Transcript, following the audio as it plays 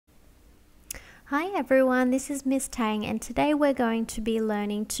Hi everyone, this is Miss Tang and today we're going to be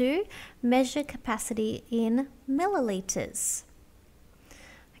learning to measure capacity in milliliters.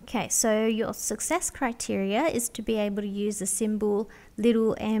 Okay, so your success criteria is to be able to use the symbol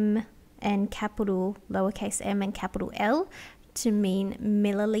little m and capital lowercase m and capital L to mean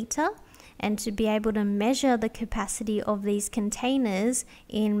milliliter, and to be able to measure the capacity of these containers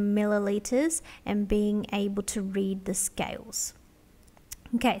in milliliters and being able to read the scales.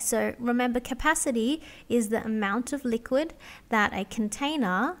 Okay, so remember, capacity is the amount of liquid that a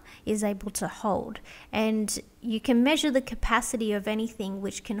container is able to hold. And you can measure the capacity of anything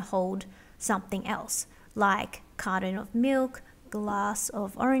which can hold something else, like carton of milk, glass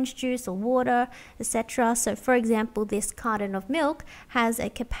of orange juice or water, etc. So for example, this carton of milk has a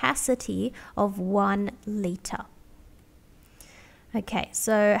capacity of 1 liter. Okay,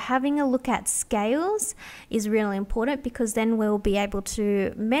 so having a look at scales is really important because then we'll be able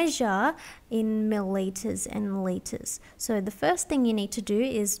to measure in milliliters and liters. So the first thing you need to do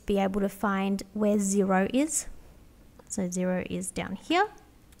is be able to find where 0 is. So 0 is down here.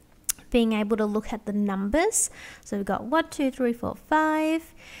 Being able to look at the numbers. So we've got 1, 2, 3, 4,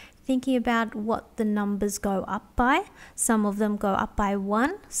 5. Thinking about what the numbers go up by. Some of them go up by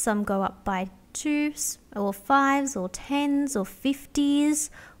 1, some go up by 2s or 5s or 10s or 50s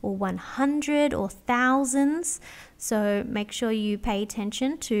or 100 or thousands. So make sure you pay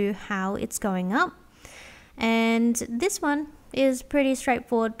attention to how it's going up. And this one is pretty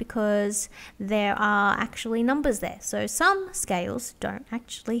straightforward because there are actually numbers there. So some scales don't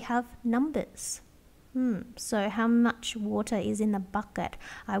actually have numbers. So how much water is in the bucket?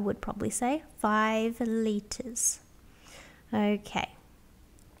 I would probably say 5 liters. Okay.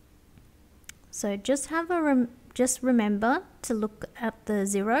 So just remember to look at the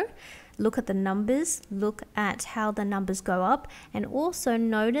 0, look at the numbers, look at how the numbers go up, and also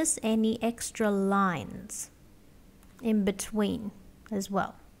notice any extra lines in between as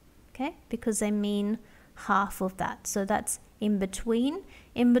well, okay? Because they mean half of that. So that's in between.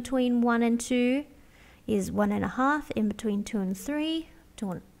 In between 1 and 2 is 1.5. In between 2 and 3,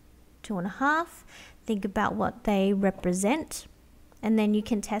 2.5. Think about what they represent. And then you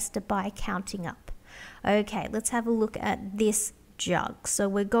can test it by counting up. Okay, let's have a look at this jug. So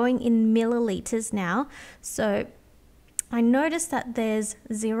we're going in milliliters now. So I noticed that there's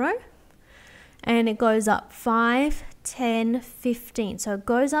 0 and it goes up 5, 10, 15. So it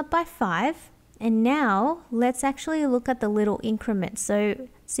goes up by 5. And now let's actually look at the little increments. So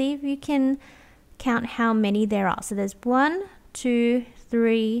see if you can count how many there are. So there's 1, 2,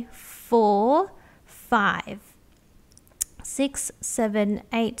 3, 4, 5. 6, 7,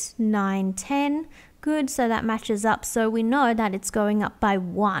 8, 9, 10. Good, so that matches up. So we know that it's going up by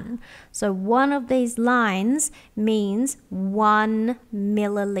 1. So one of these lines means 1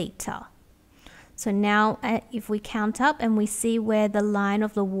 milliliter. So now if we count up and we see where the line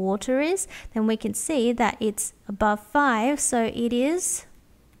of the water is, then we can see that it's above 5. So it is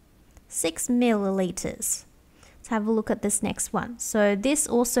 6 milliliters. Let's have a look at this next one. So this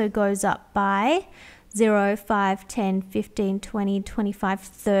also goes up by 0, 5, 10, 15, 20, 25,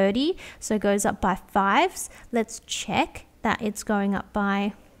 30. So it goes up by 5s. Let's check that it's going up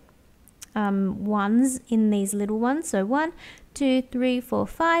by 1s in these little ones. So 1, 2, 3, 4,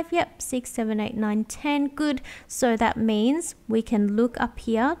 5. Yep, 6, 7, 8, 9, 10. Good. So that means we can look up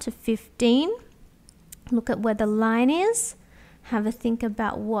here to 15. Look at where the line is. Have a think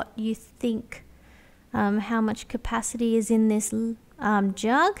about what you think, how much capacity is in this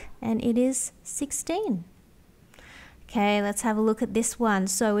jug, and it is 16. Okay, let's have a look at this one.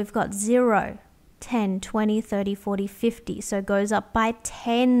 So we've got 0, 10, 20, 30, 40, 50. So it goes up by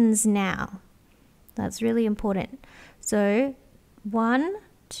 10s now. That's really important. So 1,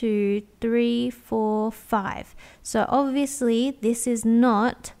 2, 3, 4, 5. So obviously this is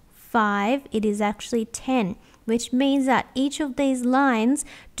not 5, it is actually 10. Which means that each of these lines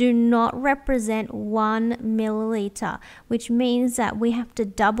do not represent 1 milliliter, which means that we have to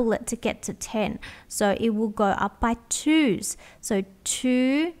double it to get to 10. So it will go up by 2s. So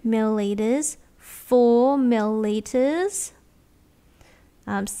 2 milliliters, 4 milliliters,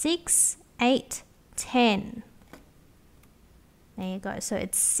 6, 8, 10. There you go. So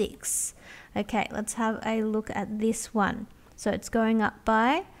it's 6. Okay, let's have a look at this one. So it's going up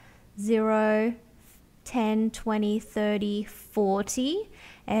by 0, 10, 20, 30, 40.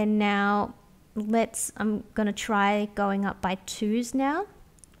 And now I'm going to try going up by 2s now.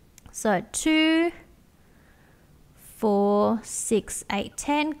 So 2, 4, 6, 8,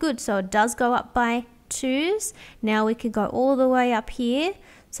 10. Good. So it does go up by 2s. Now we can go all the way up here.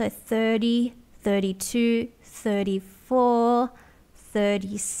 So 30, 32, 34,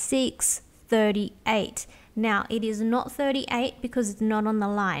 36, 38. Now, it is not 38 because it's not on the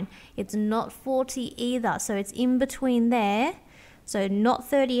line. It's not 40 either, so it's in between there. So not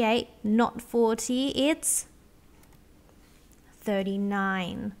 38, not 40, it's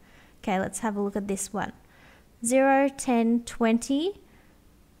 39. Okay, let's have a look at this one. 0, 10, 20.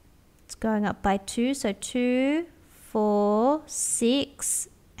 It's going up by 2, so 2, 4, 6,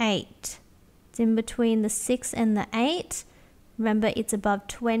 8. It's in between the 6 and the 8. Remember, it's above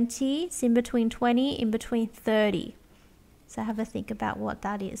 20. It's in between 20, in between 30. So have a think about what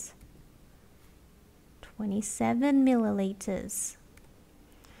that is. 27 milliliters.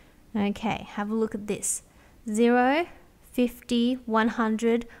 Okay, have a look at this. 0, 50,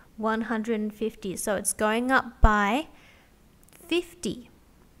 100, 150. So it's going up by 50.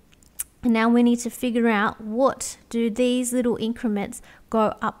 And now we need to figure out what do these little increments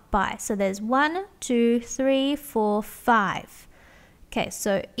go up by. So there's 1, 2, 3, 4, 5. Okay,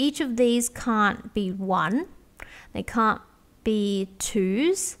 so each of these can't be 1. They can't be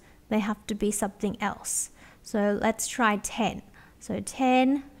 2s. They have to be something else. So let's try 10. So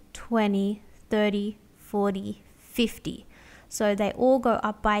 10, 20, 30, 40, 50. So they all go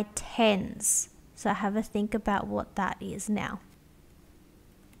up by 10s. So have a think about what that is now.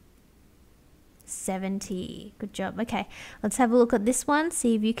 70. Good job. Okay, let's have a look at this one.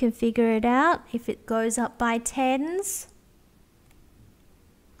 See if you can figure it out. If it goes up by 10s,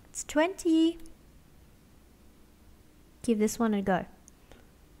 it's 20. Give this one a go.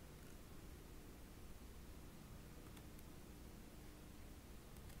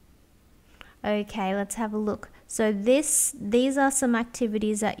 Okay, let's have a look. So these are some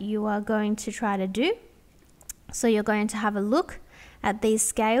activities that you are going to try to do. So you're going to have a look at these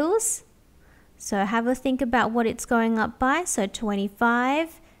scales. So have a think about what it's going up by. So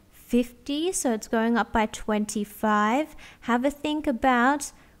 25, 50, so it's going up by 25. Have a think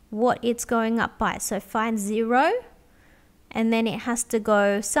about what it's going up by. So find 0, and then it has to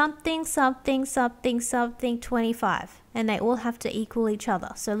go something, something, something, something, 25. And they all have to equal each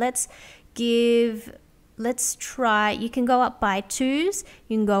other. So let's try, you can go up by 2s,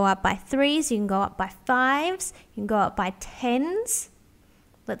 you can go up by 3s, you can go up by 5s, you can go up by 10s.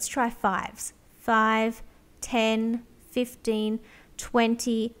 Let's try 5s. 5, 10, 15,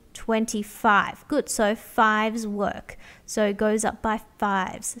 20, 25. Good, so 5s work. So it goes up by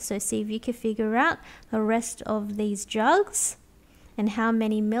 5s. So see if you can figure out the rest of these jugs and how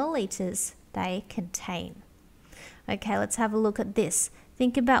many milliliters they contain. Okay, let's have a look at this.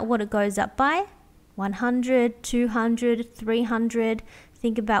 Think about what it goes up by. 100, 200, 300.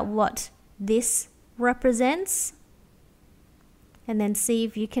 Think about what this represents. And then see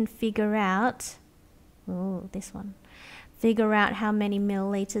if you can figure out, this one. Figure out how many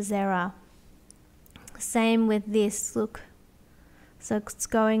milliliters there are. Same with this, look. So it's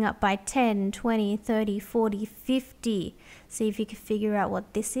going up by 10, 20, 30, 40, 50. See if you can figure out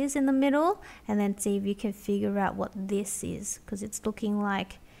what this is in the middle, and then see if you can figure out what this is, because it's looking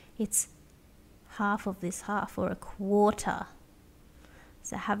like it's half of this half, or a quarter.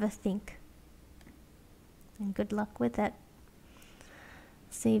 So have a think. And good luck with it.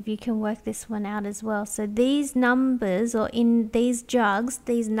 See if you can work this one out as well. So these numbers, or in these jugs,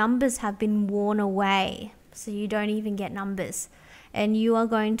 these numbers have been worn away. So you don't even get numbers. And you are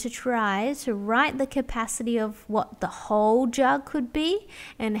going to try to write the capacity of what the whole jug could be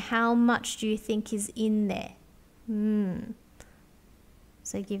and how much do you think is in there.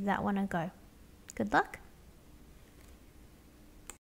 So give that one a go. Good luck.